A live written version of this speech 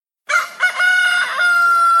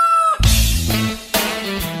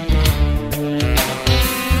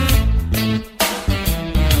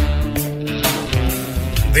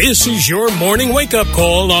This is your morning wake-up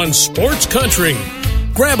call on Sports Country.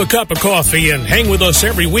 Grab a cup of coffee and hang with us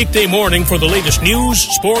every weekday morning for the latest news,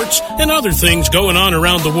 sports, and other things going on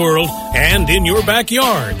around the world and in your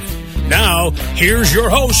backyard. Now, here's your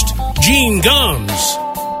host, Gene Gumbs.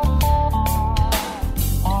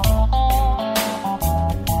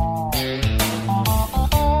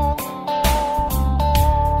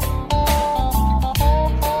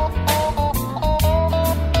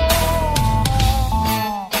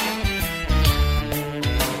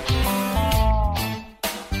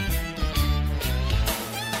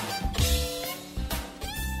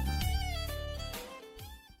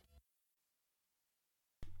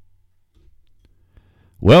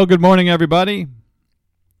 Well, good morning, everybody.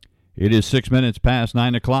 It is 6 minutes past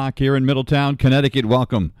 9 o'clock here in Middletown, Connecticut.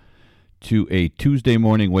 Welcome to a Tuesday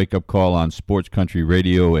morning wake-up call on Sports Country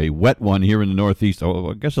Radio, a wet one here in the Northeast.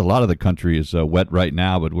 Oh, I guess a lot of the country is wet right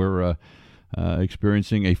now, but we're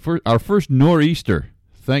experiencing our first nor'easter.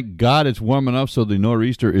 Thank God it's warm enough so the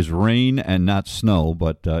nor'easter is rain and not snow,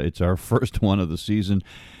 but it's our first one of the season.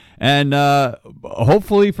 And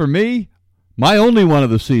hopefully for me, my only one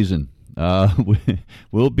of the season.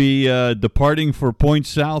 We'll be departing for Point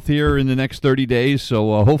South here in the next 30 days,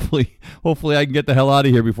 so hopefully I can get the hell out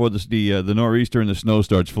of here before the nor'easter and the snow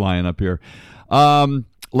starts flying up here.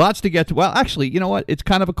 Lots to get to. Well, actually, you know what? It's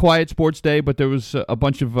kind of a quiet sports day, but there was a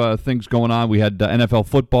bunch of things going on. We had NFL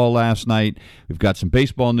football last night. We've got some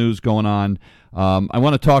baseball news going on. I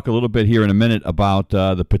want to talk a little bit here in a minute about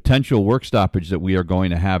the potential work stoppage that we are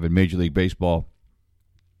going to have in Major League Baseball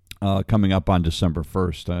coming up on December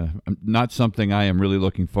 1st. Not something I am really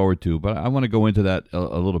looking forward to, but I want to go into that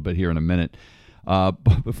a little bit here in a minute.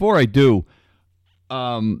 But before I do,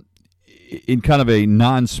 in kind of a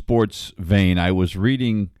non-sports vein, I was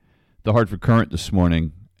reading the Hartford Courant this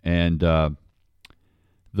morning, and the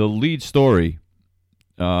lead story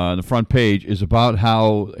on the front page is about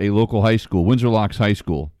how a local high school, Windsor Locks High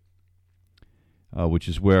School, which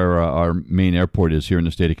is where our main airport is here in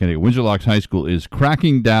the state of Connecticut. Windsor Locks High School is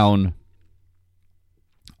cracking down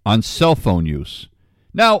on cell phone use.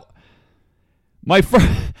 Now, my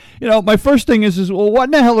first thing is, well, what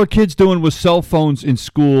in the hell are kids doing with cell phones in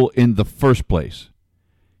school in the first place?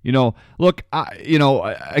 Look,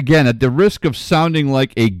 again, at the risk of sounding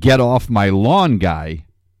like a get off my lawn guy,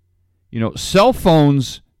 cell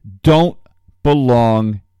phones don't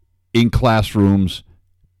belong in classrooms,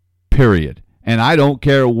 period. And I don't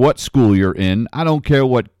care what school you're in. I don't care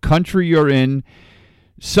what country you're in.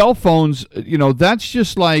 Cell phones, that's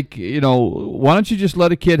just like, why don't you just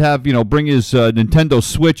let a kid have, bring his Nintendo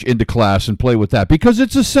Switch into class and play with that? Because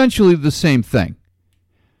it's essentially the same thing.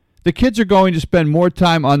 The kids are going to spend more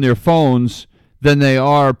time on their phones than they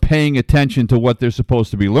are paying attention to what they're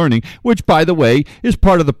supposed to be learning, which, by the way, is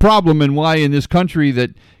part of the problem and why in this country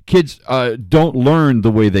that kids don't learn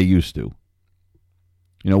the way they used to.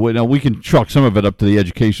 We can chalk some of it up to the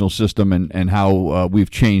educational system and how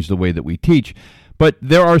we've changed the way that we teach. But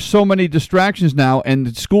there are so many distractions now,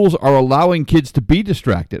 and schools are allowing kids to be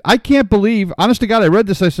distracted. I can't believe, honest to God, I read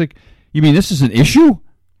this, I was like, you mean this is an issue?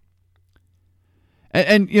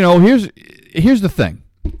 And here's the thing.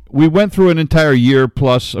 We went through an entire year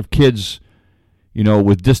plus of kids,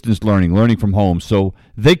 with distance learning from home, so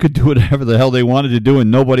they could do whatever the hell they wanted to do,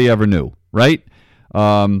 and nobody ever knew, right?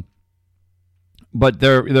 But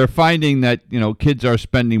they're finding that kids are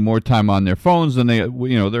spending more time on their phones than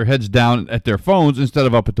their heads down at their phones instead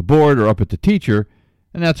of up at the board or up at the teacher,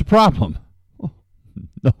 and that's a problem.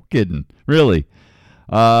 No kidding, really.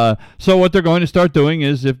 So what they're going to start doing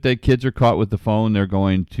is, if the kids are caught with the phone, they're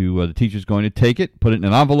going to the teacher's going to take it, put it in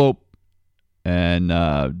an envelope, and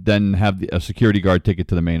then have a security guard take it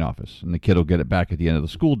to the main office, and the kid will get it back at the end of the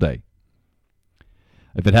school day.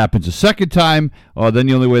 If it happens a second time, then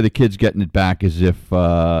the only way the kid's getting it back is if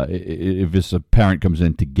a parent comes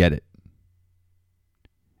in to get it.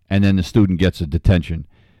 And then the student gets a detention.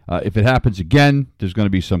 If it happens again, there's going to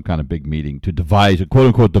be some kind of big meeting to devise a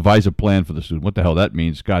plan for the student. What the hell that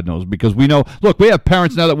means, God knows. Because we know, look, we have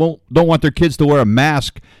parents now that don't want their kids to wear a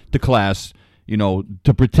mask to class,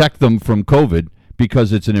 to protect them from COVID,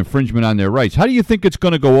 because it's an infringement on their rights. How do you think it's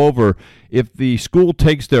going to go over if the school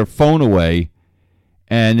takes their phone away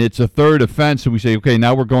and it's a third offense, and we say, okay,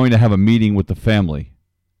 now we're going to have a meeting with the family?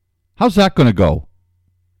 How's that going to go?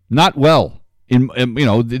 Not well.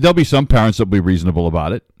 There'll be some parents that'll be reasonable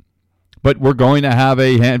about it, but we're going to have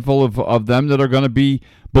a handful of them that are going to be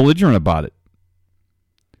belligerent about it.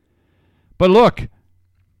 But look,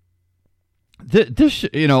 this,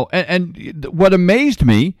 and what amazed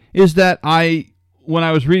me is that when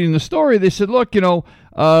I was reading the story, they said, look, that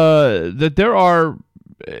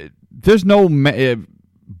there's no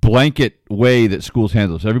blanket way that schools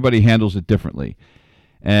handle this. Everybody handles it differently.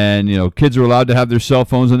 And, kids are allowed to have their cell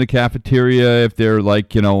phones in the cafeteria if they're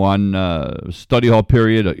on study hall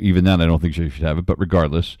period. Even then, I don't think they should have it, but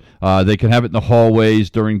regardless. They can have it in the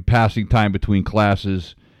hallways during passing time between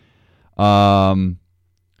classes. To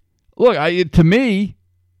me,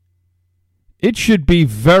 it should be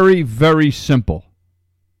very, very simple.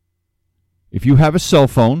 If you have a cell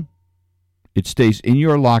phone, it stays in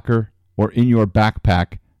your locker or in your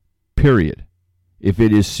backpack, period. If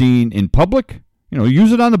it is seen in public,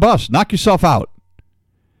 use it on the bus. Knock yourself out.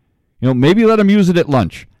 Maybe let them use it at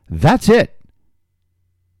lunch. That's it.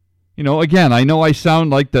 Again, I know I sound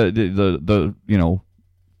like the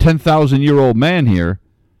 10,000-year-old man here,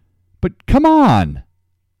 but come on.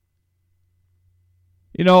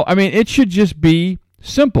 It should just be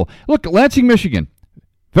simple. Look, Lansing, Michigan,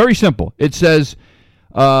 very simple. It says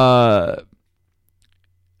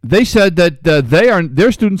they said that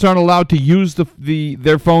their students aren't allowed to use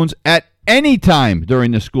their phones at any time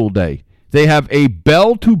during the school day. They have a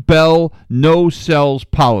bell-to-bell, no cells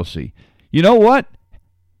policy. You know what?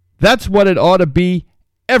 That's what it ought to be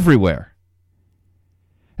everywhere.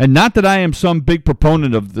 And not that I am some big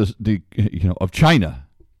proponent of of China.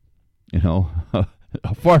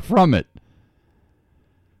 Far from it.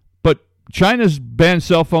 But China's banned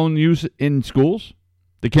cell phone use in schools.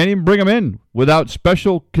 They can't even bring them in without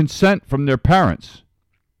special consent from their parents.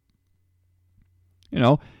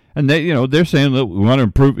 And they're saying that we want to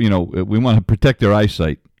improve, we want to protect their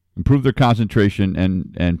eyesight, improve their concentration,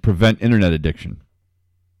 and prevent internet addiction.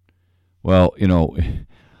 Well,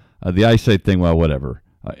 the eyesight thing, well, whatever.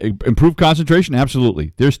 Improve concentration,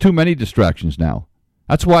 absolutely. There's too many distractions now.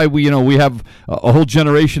 That's why we have a whole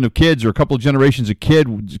generation of kids, or a couple of generations of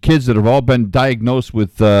kids that have all been diagnosed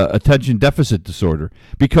with attention deficit disorder,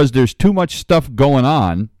 because there's too much stuff going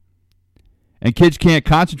on. And kids can't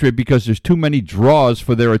concentrate because there's too many draws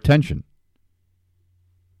for their attention.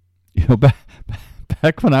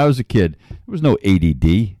 Back when I was a kid, there was no ADD.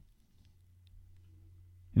 It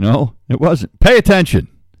wasn't. Pay attention.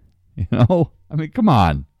 Come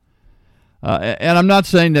on. And I'm not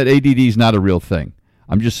saying that ADD is not a real thing.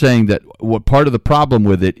 I'm just saying that what part of the problem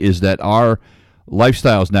with it is that our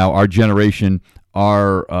lifestyles now, our generation,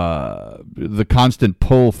 are the constant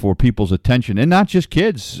pull for people's attention, and not just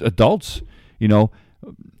kids, adults.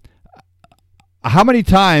 How many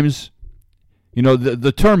times,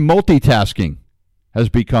 the term multitasking has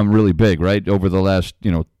become really big, right, over the last,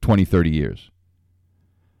 20, 30 years.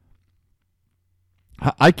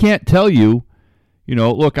 I can't tell you,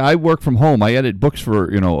 look, I work from home. I edit books for,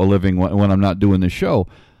 a living when I'm not doing this show.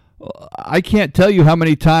 I can't tell you how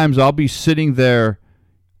many times I'll be sitting there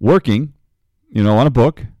working, on a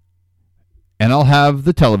book, and I'll have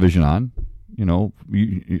the television on.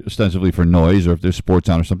 Ostensibly for noise, or if there's sports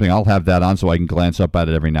on or something, I'll have that on so I can glance up at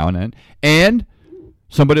it every now and then. And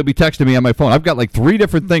somebody will be texting me on my phone. I've got like 3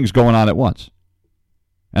 different things going on at once.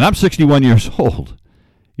 And I'm 61 years old,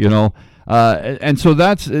 and so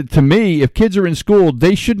that's, to me, if kids are in school,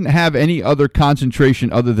 they shouldn't have any other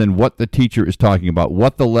concentration other than what the teacher is talking about,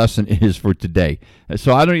 what the lesson is for today.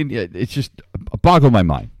 So it's just boggled my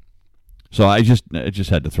mind. So I just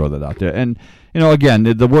had to throw that out there. And, again,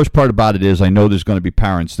 the worst part about it is I know there's going to be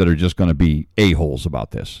parents that are just going to be a-holes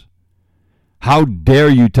about this. How dare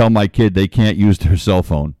you tell my kid they can't use their cell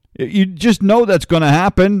phone? You just know that's going to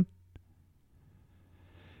happen.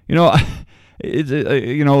 With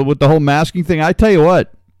the whole masking thing, I tell you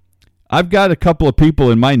what, I've got a couple of people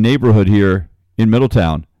in my neighborhood here in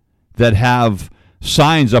Middletown that have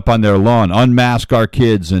signs up on their lawn, unmask our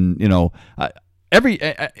kids, and,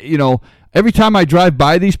 every time I drive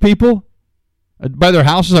by these people, by their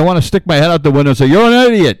houses, I want to stick my head out the window and say, "You're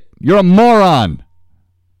an idiot. You're a moron."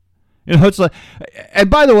 It's like, and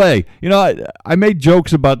by the way, I made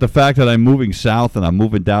jokes about the fact that I'm moving south and I'm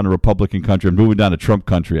moving down to Republican country. I'm moving down to Trump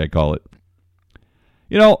country, I call it.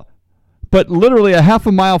 But literally a half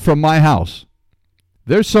a mile from my house,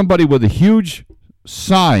 there's somebody with a huge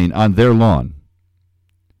sign on their lawn.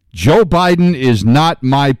 Joe Biden is not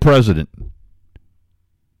my president.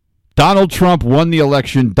 Donald Trump won the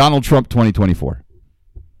election. Donald Trump 2024.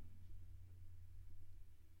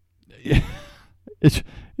 It's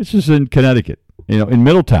just in Connecticut, in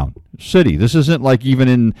Middletown City. This isn't like even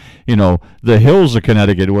in, the hills of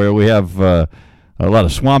Connecticut where we have a lot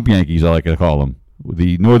of swamp Yankees, I like to call them,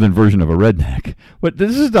 the northern version of a redneck. But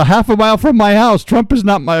this is a half a mile from my house. Pence is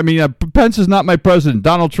not my president.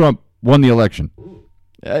 Donald Trump won the election.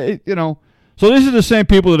 So these are the same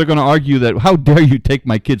people that are going to argue that, how dare you take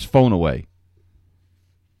my kid's phone away?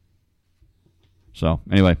 So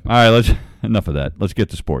anyway, all right, enough of that. Let's get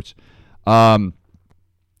to sports.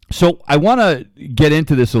 So I want to get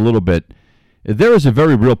into this a little bit. There is a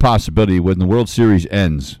very real possibility when the World Series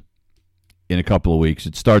ends in a couple of weeks.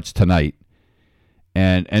 It starts tonight.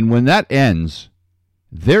 And when that ends,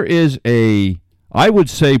 there is I would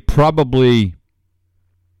say probably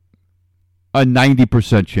a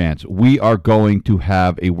 90% chance we are going to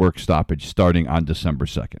have a work stoppage starting on December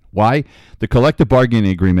 2nd. Why? The collective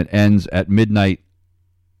bargaining agreement ends at midnight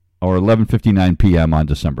or 11:59 p.m. on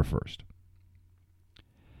December 1st.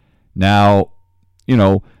 Now, you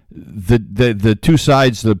know, the two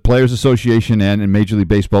sides, the Players Association and Major League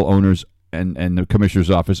Baseball owners and the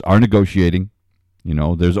commissioner's office are negotiating. You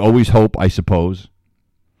know, there's always hope, I suppose.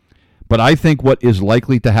 But I think what is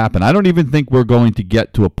likely to happen, I don't even think we're going to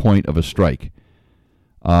get to a point of a strike.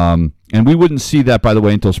 And we wouldn't see that, by the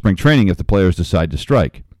way, until spring training if the players decide to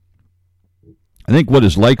strike. I think what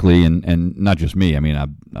is likely, and not just me, I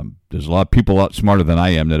mean, there's a lot of people a lot smarter than I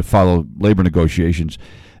am that follow labor negotiations.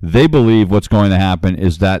 They believe what's going to happen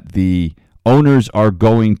is that the owners are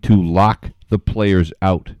going to lock the players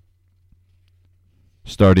out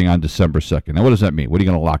starting on December 2nd. Now, what does that mean? What are you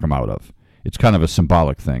going to lock them out of? It's kind of a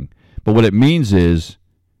symbolic thing. But what it means is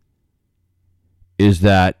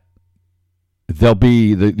that they'll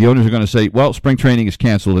be the owners are going to say, well, spring training is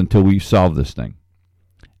canceled until we solve this thing.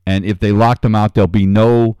 And if they lock them out, there'll be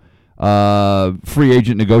no free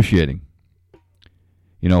agent negotiating.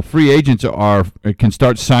 You know, free agents can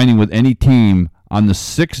start signing with any team on the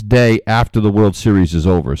 6th day after the World Series is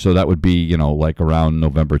over. So that would be, you know, like around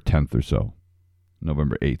November 10th or so,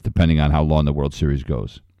 November 8th, depending on how long the World Series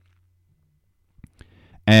goes.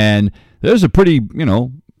 And there's a pretty, you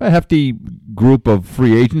know, a hefty group of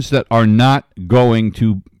free agents that are not going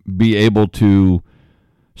to be able to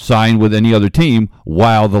sign with any other team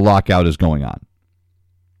while the lockout is going on.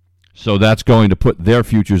 So that's going to put their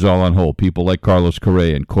futures all on hold. People like Carlos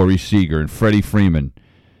Correa and Corey Seager and Freddie Freeman,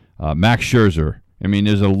 Max Scherzer. I mean,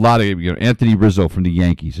 there's a lot of, you know, Anthony Rizzo from the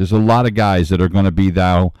Yankees. There's a lot of guys that are going to be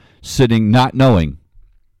now sitting not knowing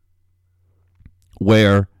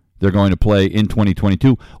where they're going to play in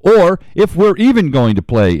 2022, or if we're even going to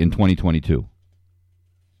play in 2022.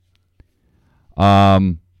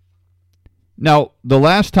 Now, the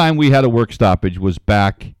last time we had a work stoppage was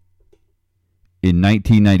back in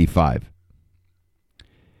 1995.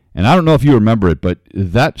 And I don't know if you remember it, but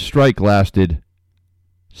that strike lasted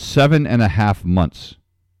 7.5 months.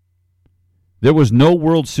 There was no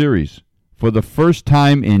World Series for the first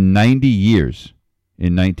time in 90 years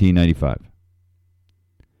in 1995.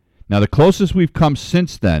 Now, the closest we've come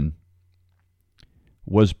since then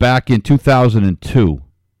was back in 2002.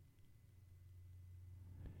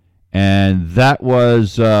 And that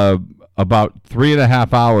was about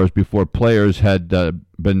 3.5 hours before players had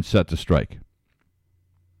been set to strike.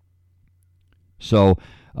 So,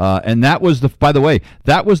 and that was by the way,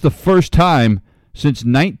 that was the first time since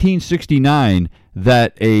 1969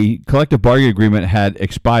 that a collective bargaining agreement had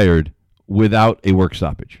expired without a work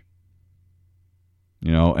stoppage.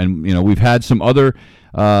 You know, and you know we've had some other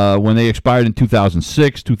when they expired in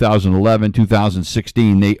 2006, 2011,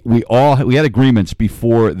 2016. We had agreements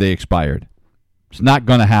before they expired. It's not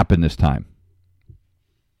going to happen this time.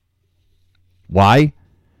 Why?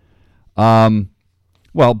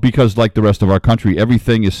 Well, because like the rest of our country,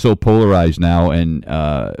 everything is so polarized now, and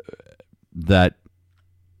that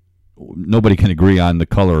nobody can agree on the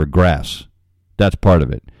color of grass. That's part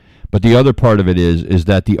of it. But the other part of it is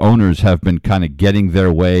that the owners have been kind of getting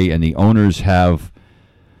their way, and the owners have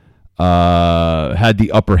had the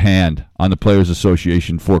upper hand on the Players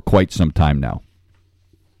Association for quite some time now.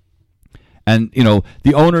 And, you know,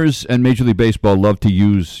 the owners and Major League Baseball love to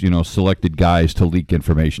use, you know, selected guys to leak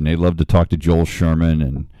information. They love to talk to Joel Sherman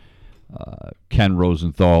and Ken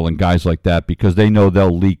Rosenthal and guys like that because they know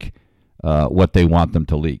they'll leak what they want them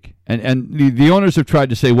to leak. And the owners have tried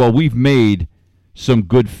to say, well, we've made some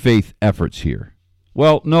good faith efforts here.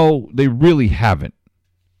 Well, no, they really haven't.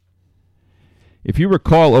 If you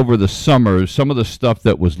recall over the summer, some of the stuff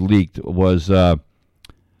that was leaked was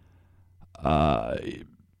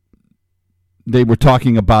they were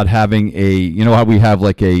talking about having you know how we have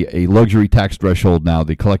like a luxury tax threshold now,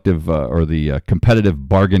 the collective or the competitive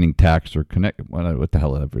bargaining tax or what the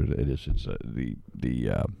hell ever it is. It's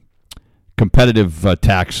the competitive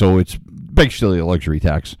tax, so it's basically a luxury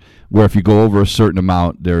tax, where if you go over a certain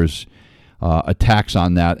amount, there's a tax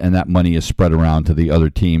on that, and that money is spread around to the other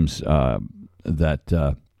teams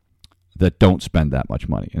that don't spend that much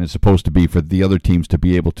money. And it's supposed to be for the other teams to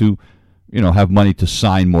be able to, you know, have money to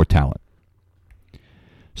sign more talent.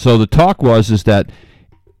 So the talk is that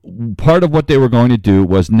part of what they were going to do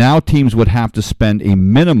was now teams would have to spend a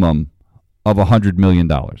minimum of $100 million.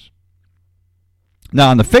 Now,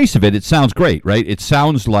 on the face of it, it sounds great, right? It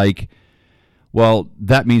sounds like, well,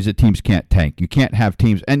 that means that teams can't tank. You can't have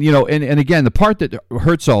teams. And, and again, the part that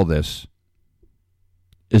hurts all this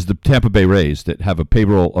is the Tampa Bay Rays that have a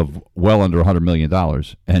payroll of well under $100 million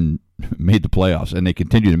and made the playoffs, and they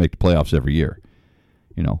continue to make the playoffs every year.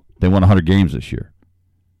 They won 100 games this year.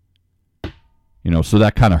 So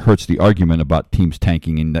that kind of hurts the argument about teams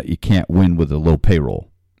tanking and that you can't win with a low payroll,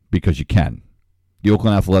 because you can. The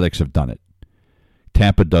Oakland Athletics have done it.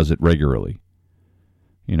 Tampa does it regularly.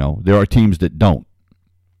 There are teams that don't.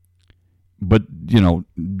 But,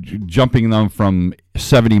 jumping them from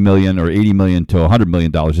 $70 million or $80 million to $100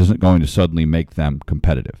 million isn't going to suddenly make them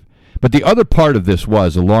competitive. But the other part of this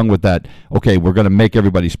was, along with that, okay, we're going to make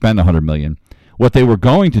everybody spend $100 million. What they were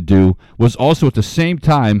going to do was also at the same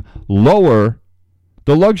time lower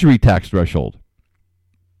the luxury tax threshold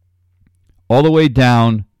all the way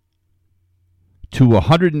down to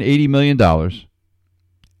 $180 million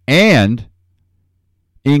and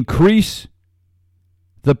increase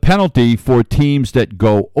the penalty for teams that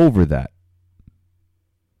go over that.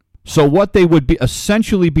 So what they would be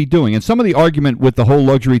essentially be doing, and some of the argument with the whole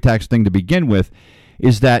luxury tax thing to begin with,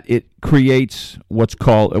 is that it creates what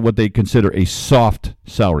they consider a soft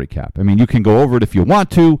salary cap. I mean, you can go over it if you want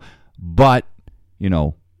to, but,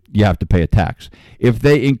 you have to pay a tax. If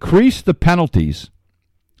they increase the penalties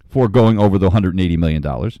for going over the $180 million,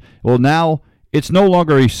 well, now it's no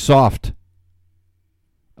longer a soft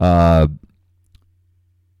salary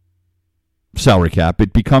cap.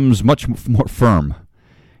 It becomes much more firm.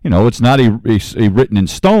 It's not a written in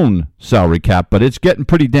stone salary cap, but it's getting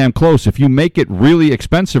pretty damn close. If you make it really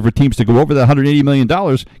expensive for teams to go over that $180 million,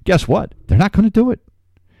 guess what? They're not going to do it.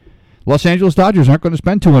 Los Angeles Dodgers aren't going to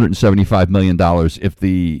spend $275 million if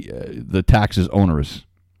the tax is onerous.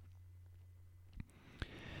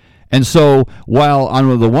 And so, while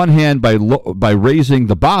on the one hand, by raising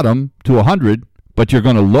the bottom to 100, but you're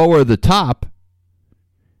going to lower the top,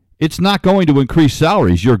 it's not going to increase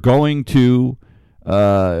salaries. You're going to,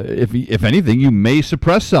 if anything, you may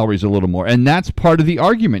suppress salaries a little more. And that's part of the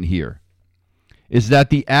argument here, is that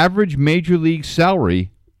the average major league salary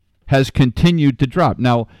has continued to drop.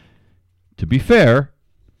 Now, to be fair,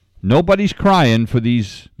 nobody's crying for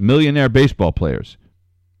these millionaire baseball players.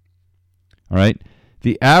 All right?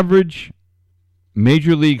 The average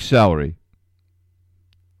major league salary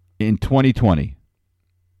in 2020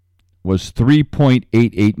 was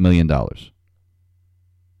 $3.88 million.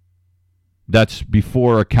 That's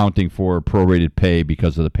before accounting for prorated pay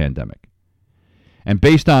because of the pandemic. And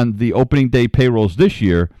based on the opening day payrolls this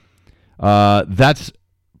year, that's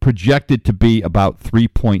projected to be about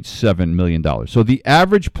 $3.7 million. So the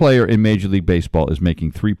average player in Major League Baseball is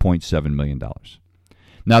making $3.7 million.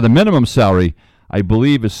 Now, the minimum salary, I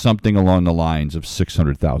believe, is something along the lines of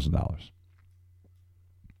 $600,000.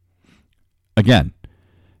 Again,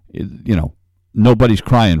 nobody's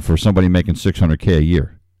crying for somebody making $600K a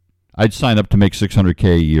year. I'd sign up to make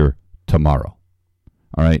 $600K a year tomorrow.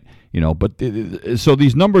 All right? But so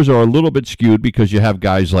these numbers are a little bit skewed because you have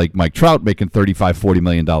guys like Mike Trout making $35-40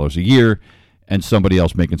 million a year and somebody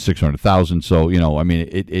else making $600,000. So,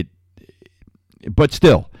 but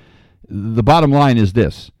still, the bottom line is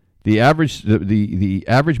this. The average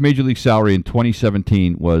major league salary in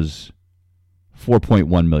 2017 was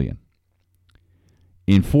 $4.1 million.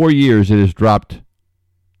 In 4 years, it has dropped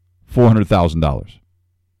 $400,000.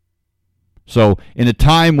 So in a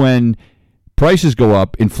time when prices go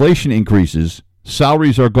up, inflation increases,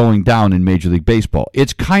 salaries are going down in Major League Baseball.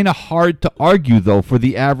 It's kind of hard to argue, though, for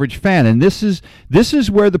the average fan. And this is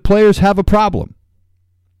where the players have a problem.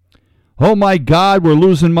 Oh, my God, we're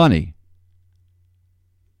losing money.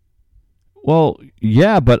 Well,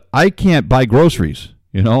 yeah, but I can't buy groceries.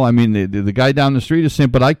 The guy down the street is saying,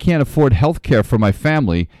 but I can't afford health care for my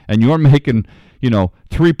family, and you're making,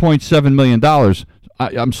 $3.7 million.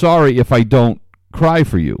 I'm sorry if I don't cry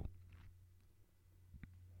for you.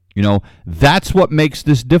 That's what makes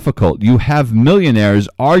this difficult. You have millionaires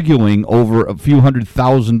arguing over a few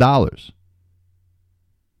 $100,000.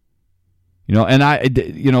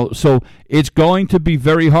 So it's going to be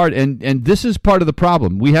very hard. And this is part of the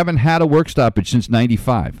problem. We haven't had a work stoppage since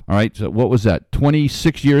 95. All right. So what was that?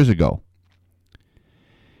 26 years ago.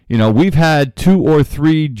 We've had 2 or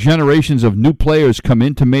 3 generations of new players come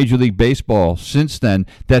into Major League Baseball since then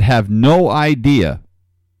that have no idea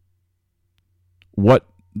what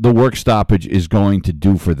the work stoppage is going to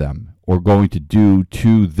do for them or going to do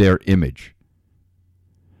to their image.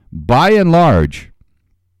 By and large,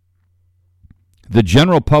 the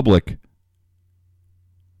general public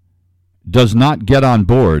does not get on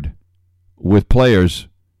board with players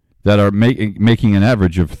that are making an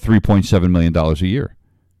average of $3.7 million a year.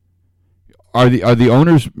 Are the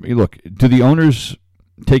owners, look, do the owners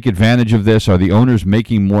take advantage of this? Are the owners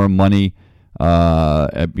making more money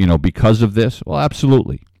because of this? Well,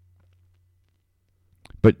 absolutely.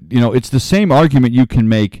 But, it's the same argument you can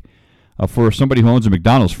make for somebody who owns a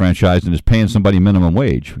McDonald's franchise and is paying somebody minimum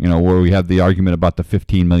wage, where we have the argument about the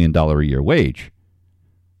 $15 million a year wage,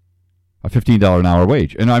 a $15 an hour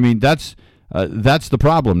wage. And I mean, that's the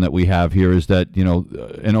problem that we have here is that,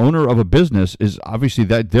 an owner of a business is obviously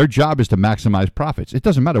that their job is to maximize profits. It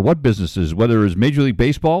doesn't matter what business it is, whether it's Major League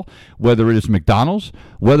Baseball, whether it is McDonald's,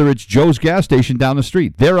 whether it's Joe's gas station down the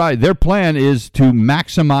street. Their plan is to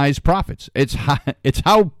maximize profits. It's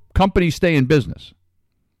how companies stay in business.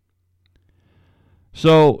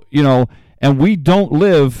 So, and we don't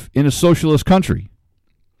live in a socialist country,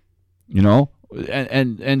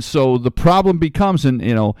 and so the problem becomes,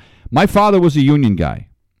 my father was a union guy.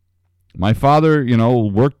 My father,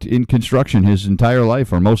 worked in construction his entire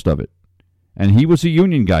life, or most of it. And he was a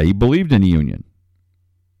union guy. He believed in a union.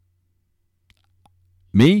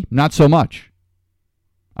 Me, not so much.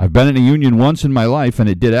 I've been in a union once in my life, and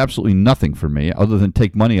it did absolutely nothing for me other than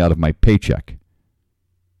take money out of my paycheck.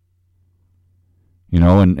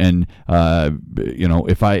 If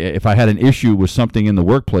I had an issue with something in the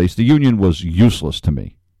workplace, the union was useless to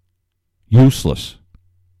me. Useless.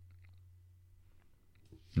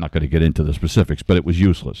 I'm not going to get into the specifics, but it was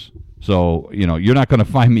useless. So, you're not going to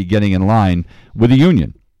find me getting in line with a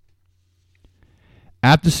union.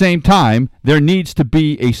 At the same time, there needs to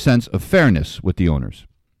be a sense of fairness with the owners.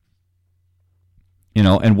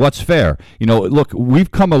 And what's fair? Look,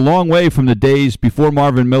 we've come a long way from the days before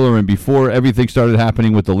Marvin Miller and before everything started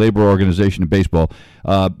happening with the labor organization in baseball.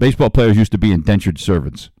 Baseball players used to be indentured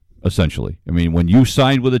servants, essentially. I mean, when you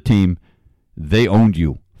signed with a team, they owned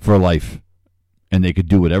you for life. And they could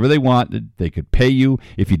do whatever they wanted. They could pay you.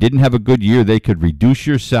 If you didn't have a good year, they could reduce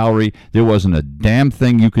your salary. There wasn't a damn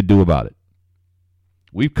thing you could do about it.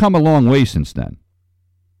 We've come a long way since then.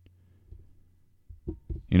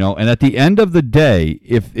 And at the end of the day,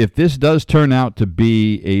 if this does turn out to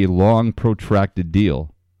be a long, protracted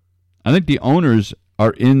deal, I think the owners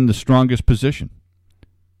are in the strongest position.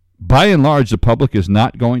 By and large, the public is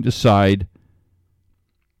not going to side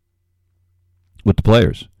with the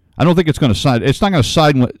players. I don't think it's going to side. It's not going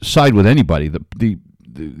to side with anybody.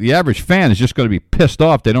 The average fan is just going to be pissed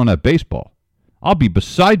off they don't have baseball. I'll be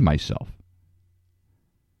beside myself.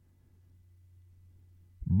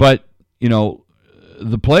 But,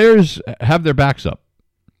 the players have their backs up.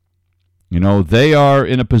 They are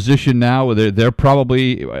in a position now where they're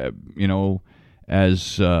probably,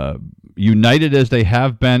 as united as they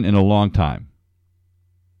have been in a long time.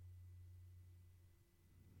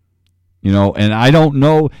 And I don't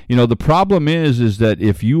know, the problem is that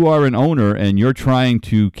if you are an owner and you're trying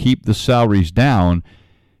to keep the salaries down,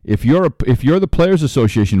 if you're the Players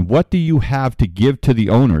Association, what do you have to give to the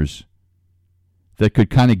owners that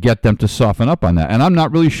could kind of get them to soften up on that? And I'm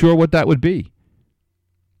not really sure what that would be.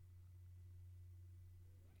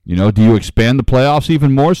 Do you expand the playoffs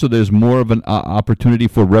even more so there's more of an opportunity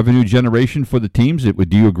for revenue generation for the teams?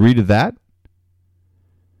 Do you agree to that?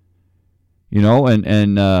 Do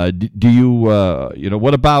you,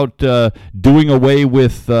 what about doing away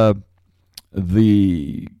with the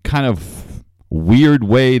kind of weird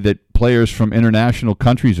way that players from international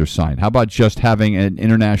countries are signed? How about just having an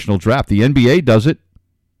international draft? The NBA does it,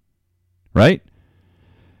 right?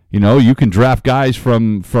 You can draft guys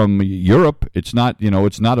from Europe. It's not,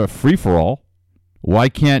 it's not a free-for-all. Why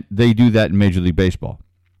can't they do that in Major League Baseball?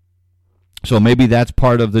 So maybe that's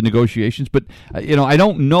part of the negotiations. But, I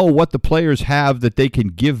don't know what the players have that they can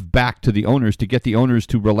give back to the owners to get the owners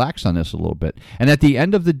to relax on this a little bit. And at the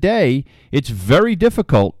end of the day, it's very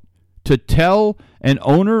difficult to tell an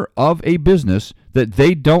owner of a business that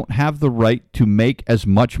they don't have the right to make as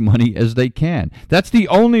much money as they can. That's the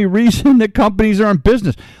only reason that companies are in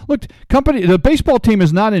business. Look, the baseball team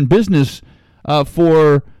is not in business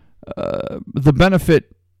for the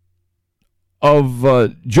benefit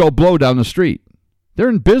of Joe Blow down the street. They're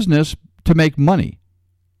in business to make money.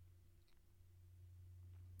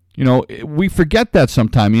 We forget that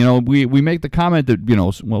sometimes. We make the comment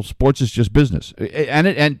that, sports is just business. And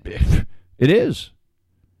it is.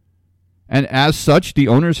 And as such, the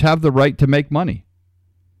owners have the right to make money.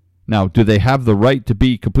 Now, do they have the right to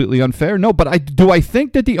be completely unfair? No, but do I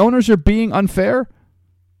think that the owners are being unfair?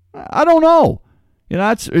 I don't know.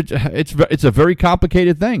 It's a very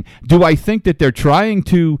complicated thing. Do I think that they're trying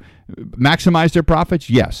to maximize their profits?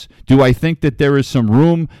 Yes. Do I think that there is some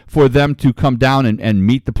room for them to come down and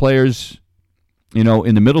meet the players,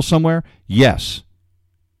 in the middle somewhere? Yes.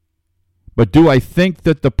 But do I think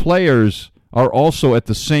that the players are also at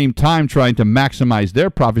the same time trying to maximize their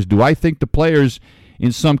profits? Do I think the players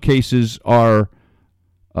in some cases are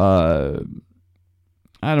I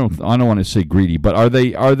don't want to say greedy, but are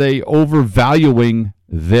they overvaluing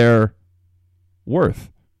their worth?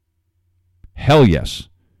 Hell yes.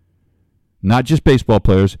 Not just baseball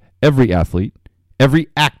players, every athlete, every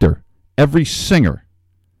actor, every singer.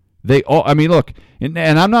 They all, I mean, look, and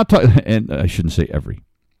I'm not talking, and I shouldn't say every,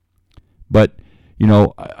 but,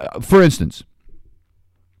 for instance,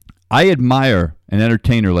 I admire an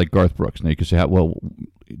entertainer like Garth Brooks. Now you can say, well,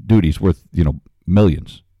 dude, he's worth,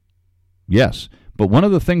 millions. Yes. But one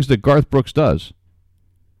of the things that Garth Brooks does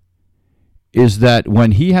is that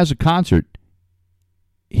when he has a concert,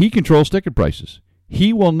 he controls ticket prices.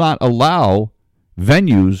 He will not allow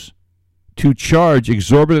venues to charge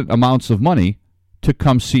exorbitant amounts of money to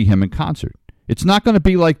come see him in concert. It's not going to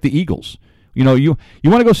be like the Eagles. You want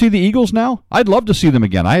to go see the Eagles now? I'd love to see them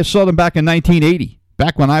again. I saw them back in 1980,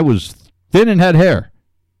 back when I was thin and had hair.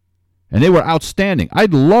 And they were outstanding.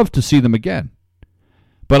 I'd love to see them again.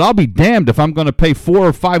 But I'll be damned if I'm going to pay $400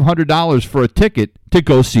 or $500 for a ticket to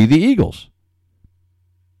go see the Eagles.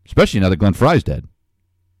 Especially now that Glenn Fry's dead.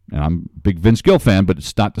 And I'm a big Vince Gill fan, but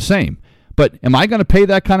it's not the same. But am I going to pay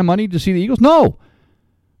that kind of money to see the Eagles? No.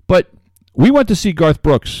 But we went to see Garth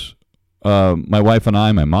Brooks, my wife and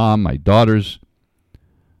I, my mom, my daughters,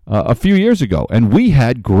 a few years ago. And we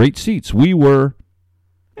had great seats. We were,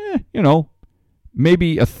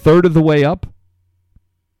 maybe a third of the way up.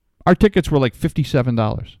 Our tickets were like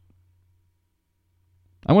 $57.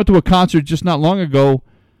 I went to a concert just not long ago,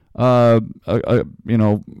 for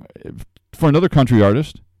another country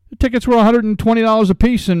artist. The tickets were $120 a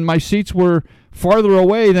piece, and my seats were farther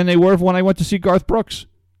away than they were when I went to see Garth Brooks.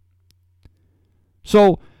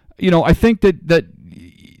 So, I think that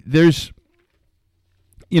there's,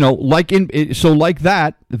 like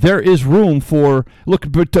that, there is room for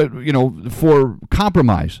for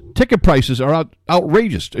compromise. Ticket prices are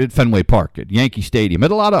outrageous at Fenway Park, at Yankee Stadium,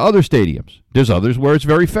 at a lot of other stadiums. There's others where it's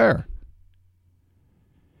very fair.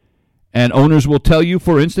 And owners will tell you,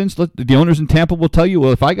 for instance, the owners in Tampa will tell you,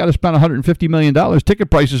 well, if I got to spend $150 million,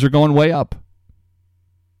 ticket prices are going way up.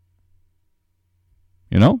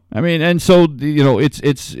 And so,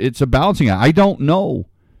 it's a balancing act. I don't know.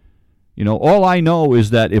 All I know is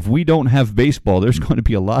that if we don't have baseball, there's going to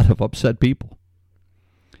be a lot of upset people.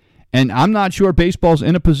 And I'm not sure baseball's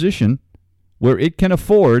in a position where it can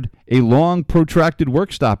afford a long, protracted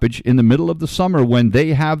work stoppage in the middle of the summer when they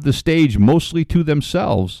have the stage mostly to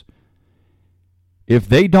themselves. If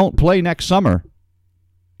they don't play next summer,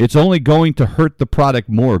 it's only going to hurt the product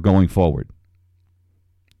more going forward.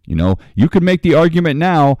 You could make the argument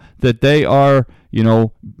now that they are,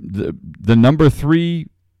 the number 3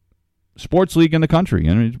 sports league in the country,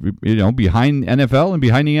 and behind NFL and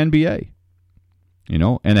behind the NBA,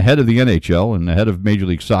 and ahead of the NHL and ahead of Major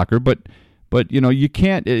League Soccer. But you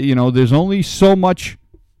can't, there's only so much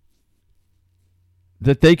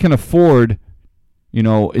that they can afford,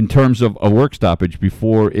 in terms of a work stoppage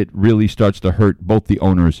before it really starts to hurt both the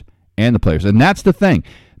owners and the players. And that's the thing.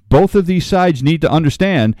 Both of these sides need to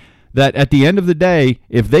understand that at the end of the day,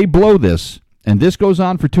 if they blow this and this goes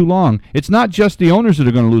on for too long, it's not just the owners that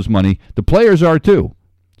are going to lose money. The players are too.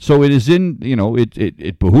 So it is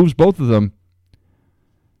it behooves both of them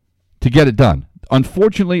to get it done.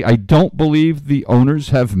 Unfortunately, I don't believe the owners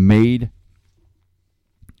have made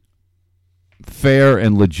fair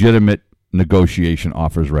and legitimate negotiation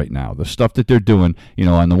offers right now. The stuff that they're doing,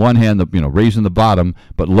 on the one hand, raising the bottom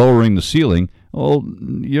but lowering the ceiling, well,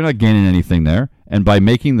 you're not gaining anything there. And by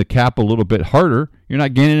making the cap a little bit harder, you're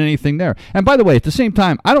not gaining anything there. And by the way, at the same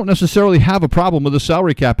time, I don't necessarily have a problem with the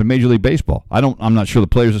salary cap in Major League Baseball. I'm not sure the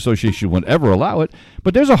Players Association would ever allow it,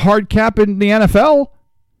 but there's a hard cap in the NFL,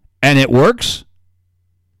 and it works.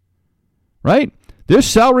 Right? There's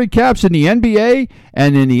salary caps in the NBA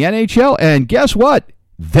and in the NHL, and guess what?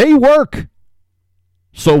 They work.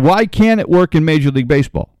 So why can't it work in Major League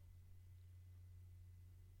Baseball?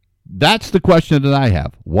 That's the question that I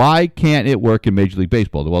have. Why can't it work in Major League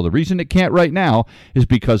Baseball? Well, the reason it can't right now is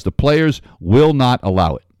because the players will not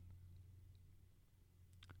allow it.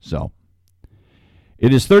 So,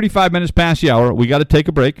 it is 35 minutes past the hour. We got to take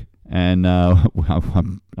a break. And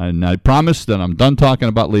I promise that I'm done talking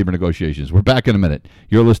about labor negotiations. We're back in a minute.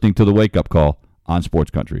 You're listening to The Wake Up Call on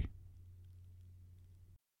Sports Country.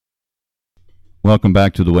 Welcome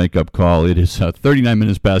back to The Wake Up Call. It is 39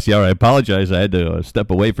 minutes past the hour. I apologize. I had to step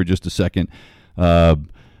away for just a second.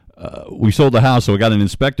 We sold the house, so we got an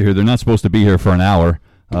inspector here. They're not supposed to be here for an hour.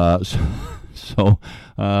 So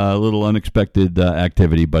a little unexpected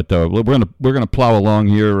activity, but we're gonna plow along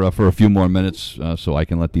here for a few more minutes so I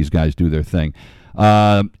can let these guys do their thing.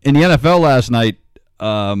 In the NFL last night,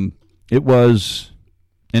 it was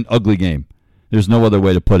an ugly game. There's no other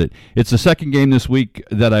way to put it. It's the second game this week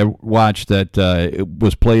that I watched that it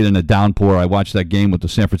was played in a downpour. I watched that game with the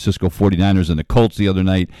San Francisco 49ers and the Colts the other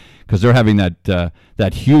night because they're having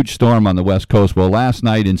that huge storm on the West Coast. Well, last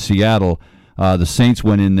night in Seattle, the Saints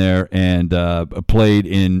went in there and played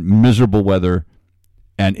in miserable weather,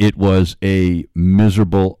 and it was a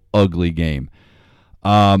miserable, ugly game.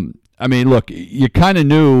 I mean, look, you kind of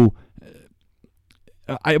knew.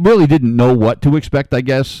 I really didn't know what to expect, I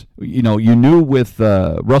guess. You knew with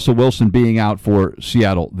Russell Wilson being out for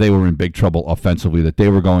Seattle, they were in big trouble offensively, that they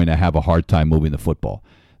were going to have a hard time moving the football.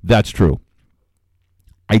 That's true.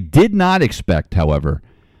 I did not expect, however,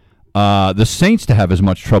 the Saints to have as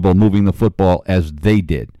much trouble moving the football as they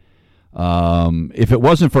did. If it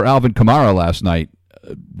wasn't for Alvin Kamara last night,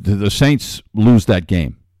 the Saints lose that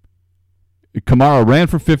game. Kamara ran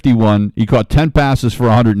for 51. He caught 10 passes for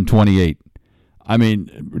 128. I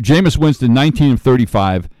mean, Jameis Winston, 19 of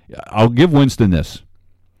 35. I'll give Winston this.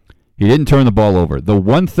 He didn't turn the ball over. The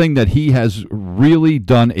one thing that he has really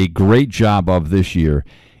done a great job of this year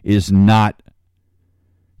is not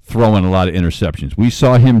throwing a lot of interceptions. We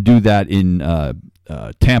saw him do that in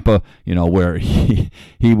Tampa, where he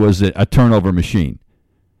was a turnover machine.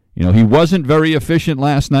 He wasn't very efficient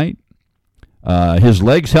last night. His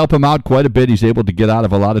legs help him out quite a bit. He's able to get out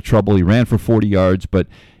of a lot of trouble. He ran for 40 yards, but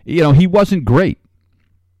he wasn't great.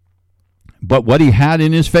 But what he had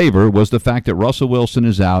in his favor was the fact that Russell Wilson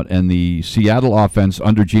is out and the Seattle offense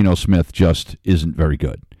under Geno Smith just isn't very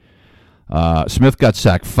good. Smith got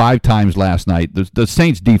sacked 5 times last night. The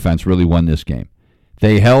Saints defense really won this game.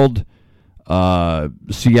 They held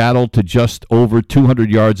Seattle to just over 200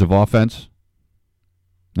 yards of offense.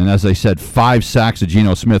 And as I said, 5 sacks of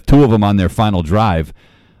Geno Smith, 2 of them on their final drive.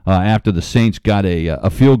 After the Saints got a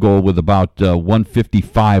field goal with about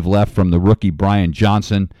 1:55 left from the rookie Brian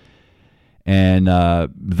Johnson. And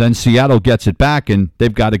then Seattle gets it back, and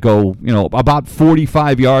they've got to go, about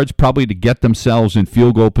 45 yards probably to get themselves in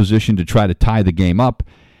field goal position to try to tie the game up.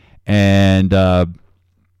 And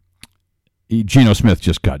Geno Smith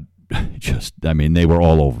they were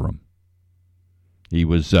all over him. He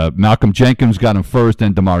was Malcolm Jenkins got him first,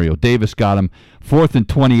 and Demario Davis got him. 4th and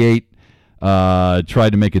 28. Tried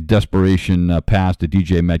to make a desperation pass to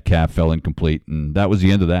DJ Metcalf, fell incomplete, and that was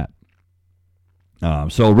the end of that.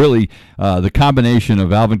 So really, the combination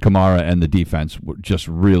of Alvin Kamara and the defense were just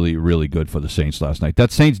really, really good for the Saints last night.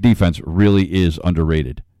 That Saints defense really is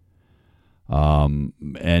underrated.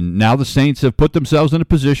 And now the Saints have put themselves in a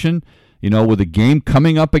position, with a game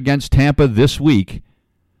coming up against Tampa this week.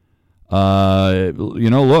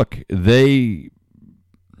 Look,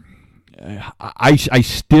 I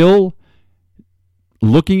still,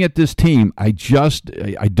 looking at this team, I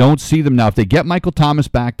don't see them now. If they get Michael Thomas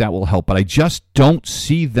back, that will help. But I just don't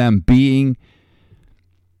see them being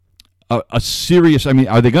a serious. I mean,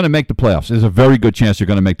 are they going to make the playoffs? There's a very good chance they're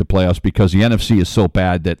going to make the playoffs because the NFC is so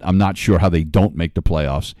bad that I'm not sure how they don't make the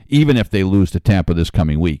playoffs, even if they lose to Tampa this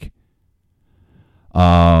coming week.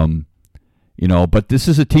 But this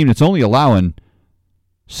is a team that's only allowing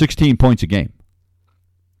 16 points a game,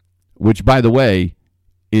 which, by the way,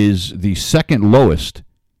 is the second lowest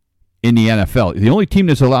in the NFL. The only team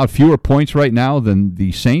that's allowed fewer points right now than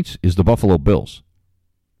the Saints is the Buffalo Bills.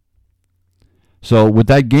 So with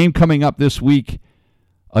that game coming up this week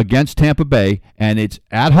against Tampa Bay, and it's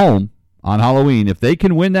at home on Halloween, if they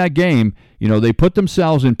can win that game, they put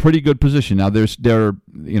themselves in pretty good position. Now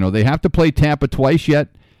they have to play Tampa twice yet.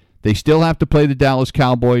 They still have to play the Dallas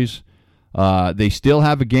Cowboys. They still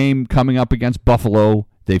have a game coming up against Buffalo.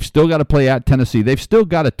 They've still got to play at Tennessee. They've still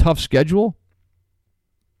got a tough schedule.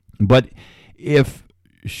 But if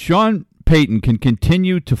Sean Payton can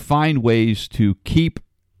continue to find ways to keep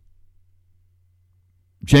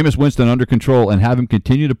Jameis Winston under control and have him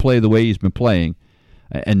continue to play the way he's been playing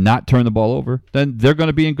and not turn the ball over, then they're going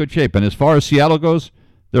to be in good shape. And as far as Seattle goes,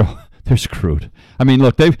 they're screwed. I mean,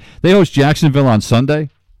 look, they host Jacksonville on Sunday.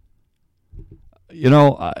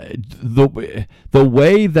 The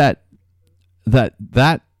way that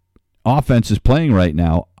offense is playing right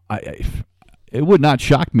now, it would not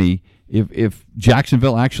shock me if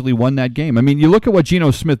Jacksonville actually won that game. I mean, you look at what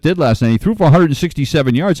Geno Smith did last night. He threw for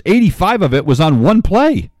 167 yards. 85 of it was on one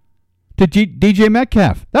play to DJ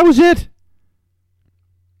Metcalf. That was it.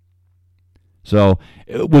 So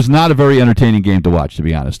it was not a very entertaining game to watch, to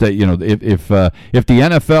be honest. If the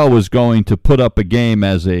NFL was going to put up a game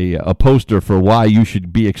as a poster for why you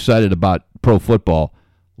should be excited about pro football,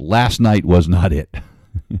 Last night was not it.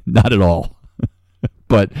 Not at all.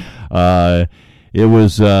 But it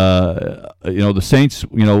was, the Saints,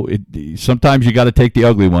 sometimes you got to take the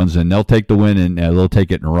ugly ones, and they'll take the win, and they'll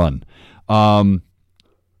take it and run.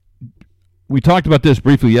 We talked about this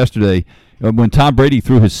briefly yesterday when Tom Brady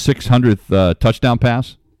threw his 600th touchdown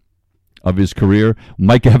pass of his career.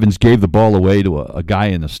 Mike Evans gave the ball away to a guy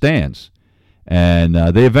in the stands, and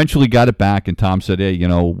they eventually got it back, and Tom said, hey,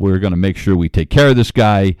 we're going to make sure we take care of this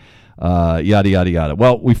guy, yada, yada, yada.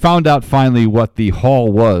 Well, we found out finally what the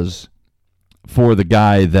haul was for the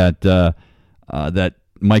guy that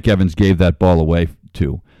Mike Evans gave that ball away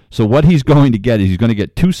to. So what he's going to get is he's going to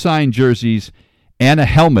get 2 signed jerseys and a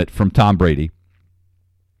helmet from Tom Brady.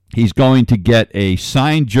 He's going to get a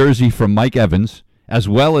signed jersey from Mike Evans, as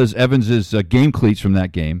well as Evans's game cleats from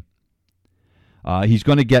that game. He's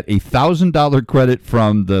going to get a $1,000 credit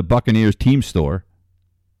from the Buccaneers team store.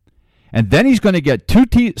 And then he's going to get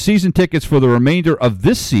 2 season tickets for the remainder of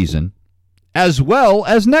this season, as well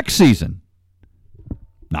as next season.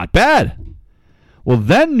 Not bad. Well,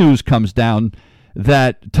 then news comes down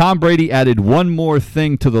that Tom Brady added one more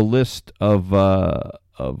thing to the list of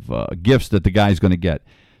gifts that the guy's going to get.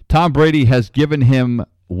 Tom Brady has given him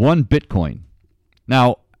 1 Bitcoin.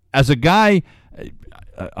 Now, as a guy,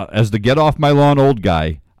 as the get off my lawn old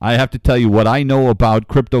guy, I have to tell you what I know about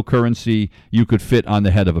cryptocurrency you could fit on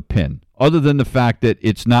the head of a pin, other than the fact that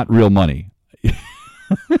it's not real money.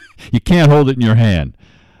 You can't hold it in your hand.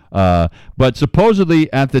 But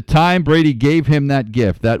supposedly, at the time Brady gave him that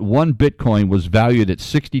gift, that 1 Bitcoin was valued at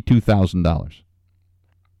 $62,000.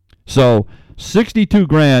 So,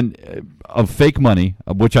 $62,000 of fake money,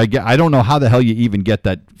 which I don't know how the hell you even get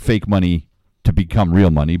that fake money to become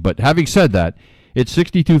real money. But having said that, it's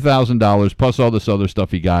 $62,000 plus all this other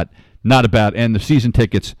stuff he got. Not a bad, and the season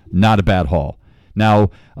tickets, not a bad haul.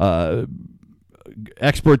 Now,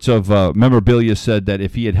 experts of memorabilia said that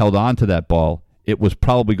if he had held on to that ball, it was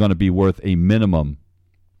probably going to be worth a minimum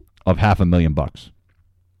of $500,000.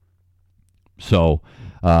 So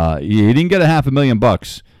he didn't get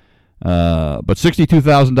 $500,000, but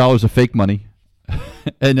 $62,000 of fake money,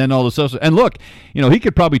 and then all this stuff. And look, he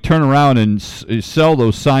could probably turn around and sell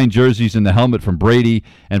those signed jerseys and the helmet from Brady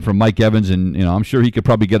and from Mike Evans, and I'm sure he could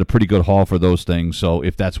probably get a pretty good haul for those things. So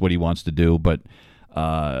if that's what he wants to do, but.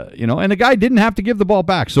 And the guy didn't have to give the ball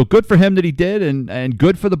back. So good for him that he did, and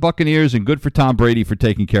good for the Buccaneers, and good for Tom Brady for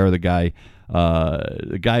taking care of the guy.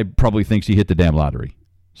 The guy probably thinks he hit the damn lottery.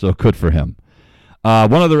 So good for him.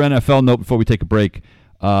 One other NFL note before we take a break.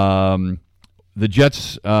 The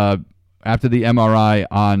Jets, after the MRI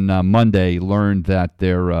on Monday, learned that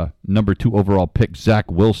their number 2 overall pick, Zach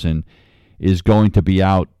Wilson, is going to be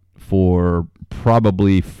out for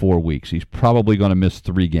probably 4 weeks. He's probably going to miss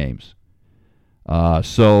 3 games.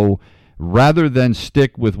 So rather than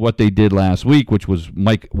stick with what they did last week, which was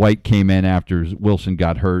Mike White came in after Wilson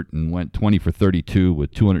got hurt and went 20 for 32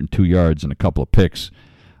 with 202 yards and a couple of picks,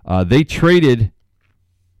 they traded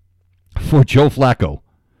for Joe Flacco.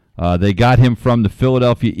 They got him from the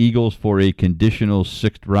Philadelphia Eagles for a conditional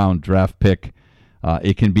 6th-round draft pick.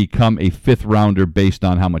 It can become a 5th-rounder based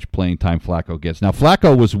on how much playing time Flacco gets. Now,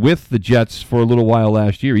 Flacco was with the Jets for a little while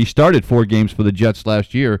last year. He started 4 games for the Jets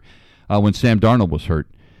last year. When Sam Darnold was hurt.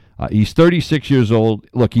 He's 36 years old.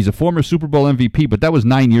 Look, he's a former Super Bowl MVP, but that was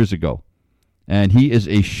 9 years ago. And he is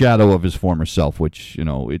a shadow of his former self, which,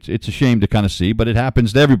 it's a shame to kind of see, but it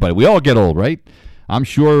happens to everybody. We all get old, right? I'm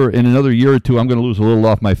sure in another year or two I'm going to lose a little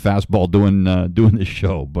off my fastball doing this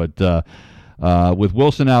show. But with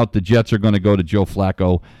Wilson out, the Jets are going to go to Joe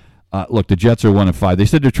Flacco. Look, the Jets are 1-5. They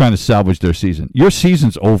said they're trying to salvage their season. Your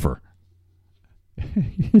season's over.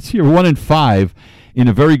 You're 1-5. In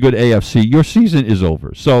a very good AFC, your season is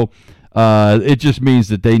over. So it just means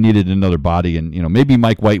that they needed another body, and maybe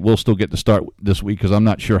Mike White will still get to start this week because I'm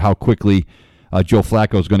not sure how quickly Joe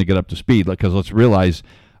Flacco is going to get up to speed. Because let's realize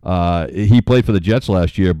he played for the Jets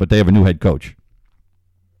last year, but they have a new head coach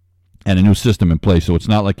and a new system in place, so it's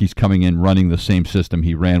not like he's coming in running the same system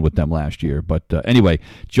he ran with them last year. But anyway,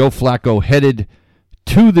 Joe Flacco headed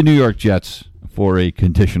to the New York Jets for a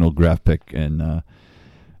conditional draft pick, and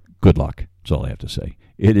good luck. That's all I have to say.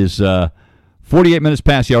 It is 48 minutes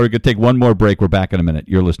past the hour. We're going to take one more break. We're back in a minute.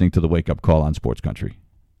 You're listening to the Wake Up Call on Sports Country.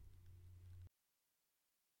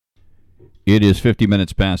 It is 50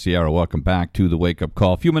 minutes past the hour. Welcome back to the Wake Up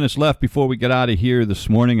Call. A few minutes left before we get out of here this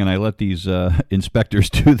morning, and I let these inspectors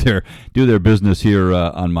do their business here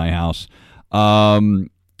on my house. The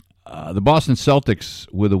Boston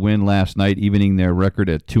Celtics with a win last night, evening their record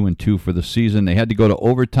at 2-2 for the season. They had to go to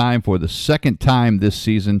overtime for the second time this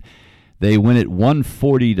season. They win it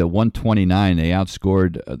 140-129. They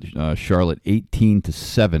outscored Charlotte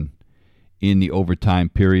 18-7 in the overtime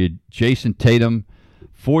period. Jason Tatum,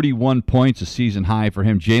 41 points, a season high for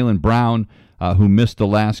him. Jaylen Brown, who missed the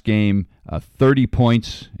last game, 30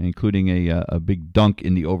 points, including a big dunk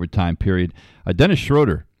in the overtime period. Dennis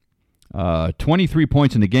Schroeder, 23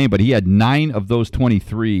 points in the game, but he had 9 of those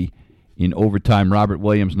 23 in overtime. Robert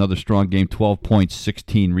Williams, another strong game, 12 points,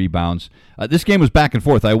 16 rebounds. This game was back and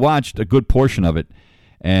forth. I watched a good portion of it,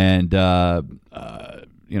 and the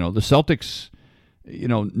Celtics,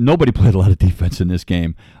 nobody played a lot of defense in this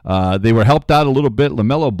game. They were helped out a little bit.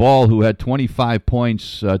 LaMelo Ball, who had 25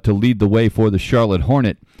 points to lead the way for the Charlotte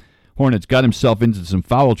Hornets, got himself into some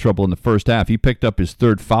foul trouble in the first half. He picked up his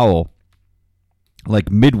third foul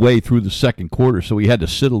like midway through the second quarter, so he had to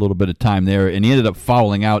sit a little bit of time there, and he ended up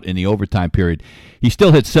fouling out in the overtime period. He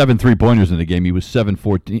still hit 7 3-pointers in the game. He was 7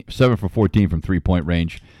 for 14 from three-point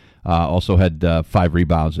range. Also had 5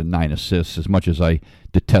 rebounds and 9 assists. As much as I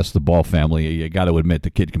detest the Ball family, you got to admit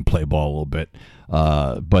the kid can play ball a little bit.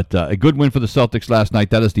 But a good win for the Celtics last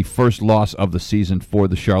night. That is the first loss of the season for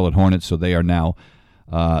the Charlotte Hornets, so they are now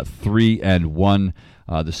 3-1.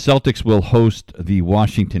 The Celtics will host the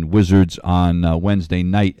Washington Wizards on Wednesday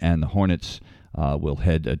night, and the Hornets will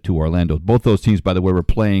head to Orlando. Both those teams, by the way, were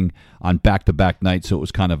playing on back-to-back nights, so it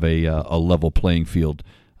was kind of a level playing field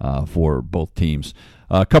for both teams.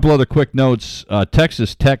 A couple other quick notes.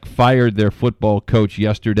 Texas Tech fired their football coach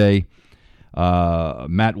yesterday,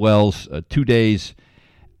 Matt Wells, 2 days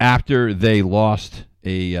after they lost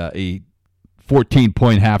a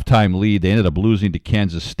 14-point halftime lead. They ended up losing to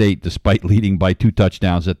Kansas State despite leading by 2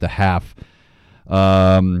 touchdowns at the half.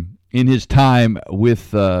 In his time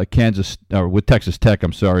with Texas Tech,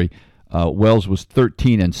 Wells was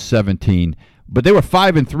 13-17. But they were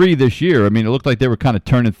 5-3 this year. I mean, it looked like they were kind of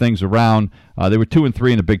turning things around. They were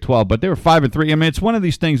 2-3 in the Big 12, but they were 5-3. I mean, it's one of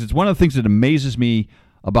these things. It's one of the things that amazes me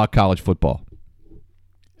about college football.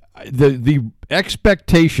 The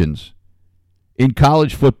expectations in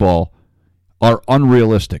college football are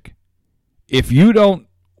unrealistic. If you don't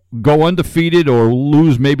go undefeated or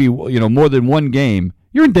lose maybe more than one game,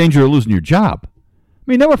 you're in danger of losing your job. I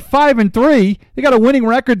mean, they were 5-3. They got a winning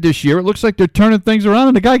record this year. It looks like they're turning things around,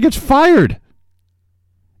 and the guy gets fired.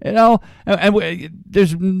 And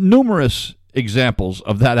there's numerous examples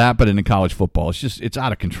of that happening in college football. it's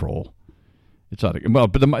out of control.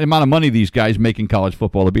 But the amount of money these guys make in college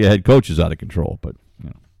football to be a head coach is out of control. But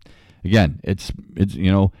again, it's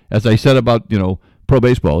as I said about pro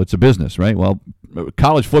baseball, it's a business, right? Well,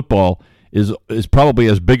 college football is probably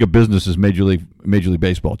as big a business as Major League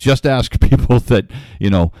Baseball. Just ask people that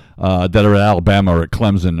that are at Alabama or at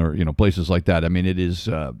Clemson or places like that. I mean, it is.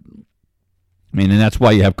 And that's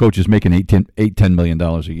why you have coaches making $10 million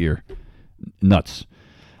a year. Nuts.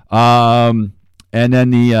 And then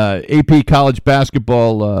the AP college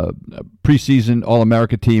basketball preseason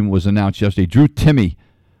All-America team was announced yesterday. Drew Timme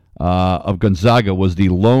of Gonzaga was the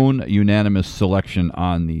lone unanimous selection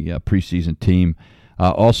on the preseason team.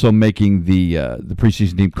 Also making the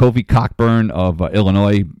preseason team, Kofi Cockburn of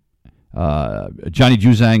Illinois, Johnny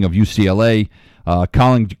Juzang of UCLA,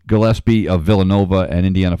 Colin Gillespie of Villanova, and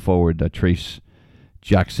Indiana forward Trace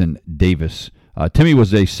Jackson Davis. Timme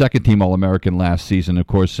was a second-team All-American last season, of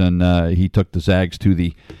course, and he took the Zags to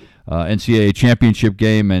the NCAA championship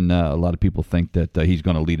game, and a lot of people think that he's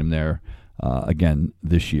going to lead them there again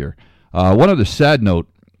this year. One other sad note,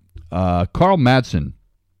 Carl Madsen,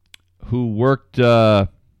 who worked for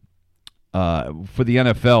the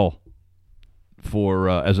NFL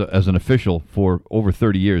as an official for over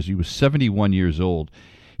 30 years. He was 71 years old.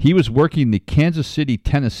 He was working the Kansas City,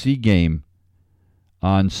 Tennessee game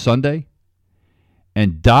on Sunday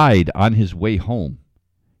and died on his way home.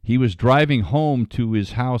 He was driving home to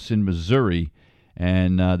his house in Missouri,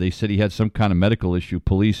 and they said he had some kind of medical issue.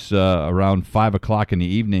 Police around 5 o'clock in the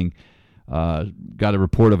evening got a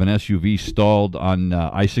report of an SUV stalled on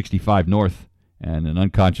I-65 North and an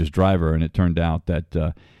unconscious driver, and it turned out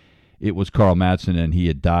that it was Carl Madsen, and he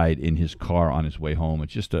had died in his car on his way home.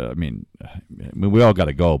 It's just, I mean, we all got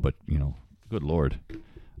to go, but, good Lord.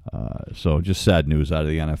 So just sad news out of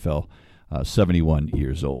the NFL. 71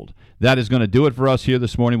 years old. That is going to do it for us here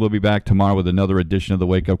this morning. We'll be back tomorrow with another edition of the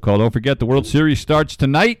Wake Up Call. Don't forget, the World Series starts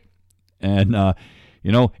tonight, and,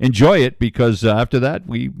 enjoy it, because after that,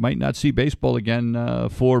 we might not see baseball again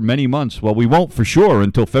for many months. Well, we won't for sure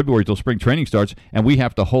until February, till spring training starts, and we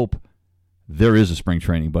have to hope there is a spring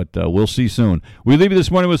training, but we'll see soon. We leave you this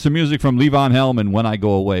morning with some music from Levon Helm and When I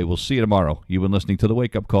Go Away. We'll see you tomorrow. You've been listening to the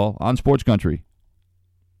Wake Up Call on Sports Country.